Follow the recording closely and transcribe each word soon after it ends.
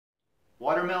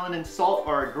Watermelon and salt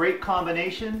are a great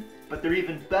combination, but they're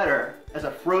even better as a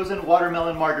frozen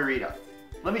watermelon margarita.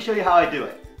 Let me show you how I do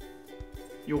it.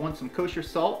 You'll want some kosher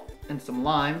salt and some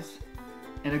limes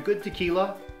and a good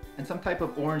tequila and some type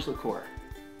of orange liqueur.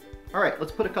 All right,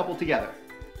 let's put a couple together.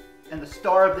 And the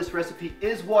star of this recipe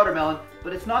is watermelon,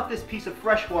 but it's not this piece of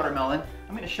fresh watermelon.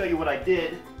 I'm going to show you what I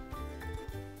did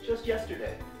just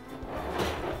yesterday.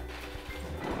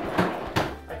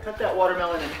 I cut that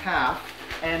watermelon in half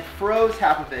and froze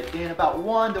half of it in about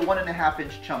 1 to 1.5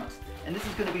 inch chunks. And this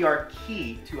is going to be our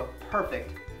key to a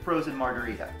perfect frozen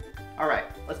margarita. All right,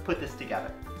 let's put this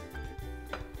together.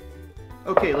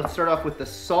 Okay, let's start off with the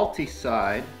salty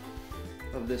side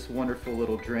of this wonderful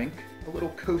little drink. A little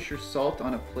kosher salt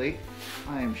on a plate.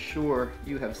 I am sure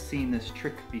you have seen this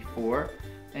trick before.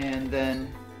 And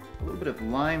then a little bit of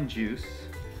lime juice.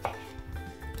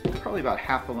 Probably about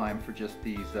half a lime for just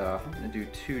these. I'm going to do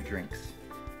 2 drinks.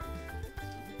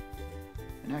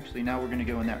 And actually now we're going to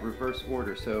go in that reverse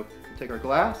order. So we'll take our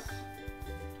glass,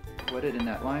 wet it in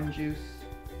that lime juice,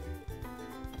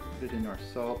 put it in our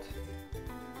salt,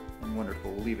 and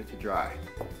wonderful, we'll leave it to dry.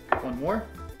 One more,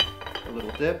 a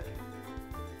little dip,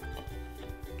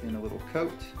 and a little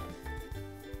coat.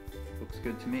 Looks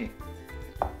good to me.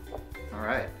 All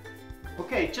right.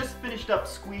 Okay, just finished up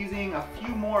squeezing a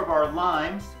few more of our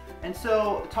limes. And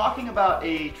so, talking about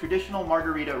a traditional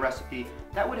margarita recipe,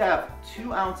 that would have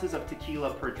 2 ounces of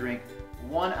tequila per drink,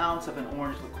 1 ounce of an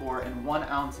orange liqueur, and 1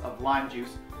 ounce of lime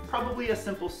juice, probably a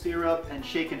simple syrup, and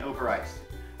shaken over ice.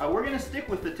 We're going to stick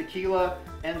with the tequila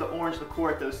and the orange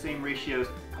liqueur at those same ratios.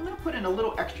 I'm going to put in a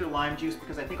little extra lime juice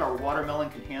because I think our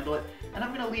watermelon can handle it, and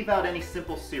I'm going to leave out any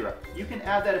simple syrup. You can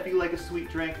add that if you like a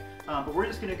sweet drink, but we're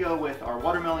just going to go with our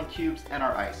watermelon cubes and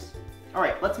our ice. All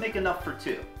right, let's make enough for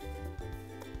 2.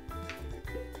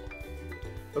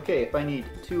 Okay, if I need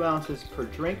 2 ounces per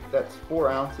drink, that's 4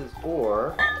 ounces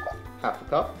or half a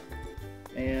cup.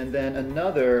 And then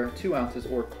another 2 ounces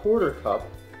or 1/4 cup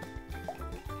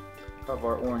of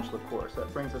our orange liqueur. So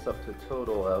that brings us up to a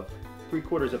total of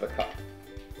 3/4 of a cup.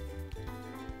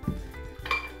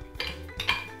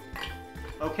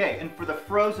 Okay, and for the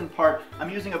frozen part, I'm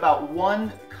using about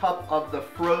 1 cup of the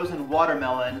frozen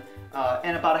watermelon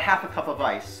and about 1/2 cup of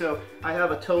ice. So I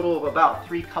have a total of about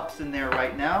 3 cups in there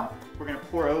right now. We're going to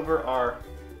pour over our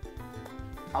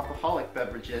alcoholic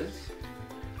beverages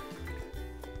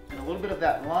and a little bit of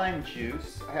that lime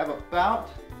juice. I have about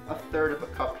 1/3 of a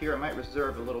cup here. I might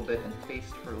reserve a little bit and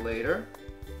taste for later.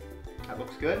 That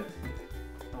looks good.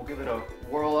 And we'll give it a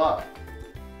whirl up.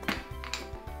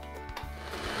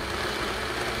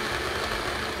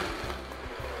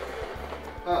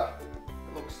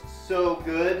 It looks so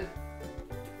good.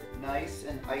 Nice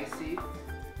and icy.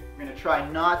 We're going to try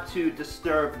not to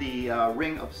disturb the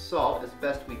ring of salt as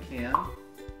best we can.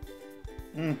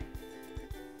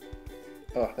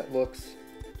 Oh, that looks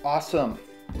awesome.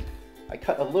 I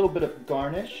cut a little bit of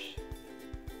garnish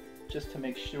just to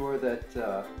make sure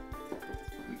that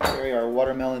we carry our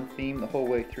watermelon theme the whole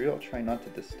way through. I'll try not to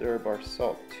disturb our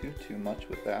salt too much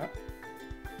with that.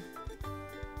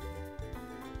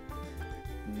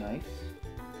 Nice.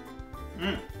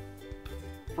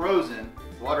 Frozen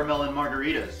watermelon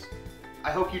margaritas. I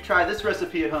hope you try this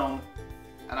recipe at home,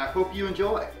 and I hope you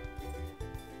enjoy.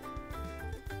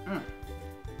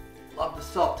 Love the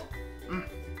salt.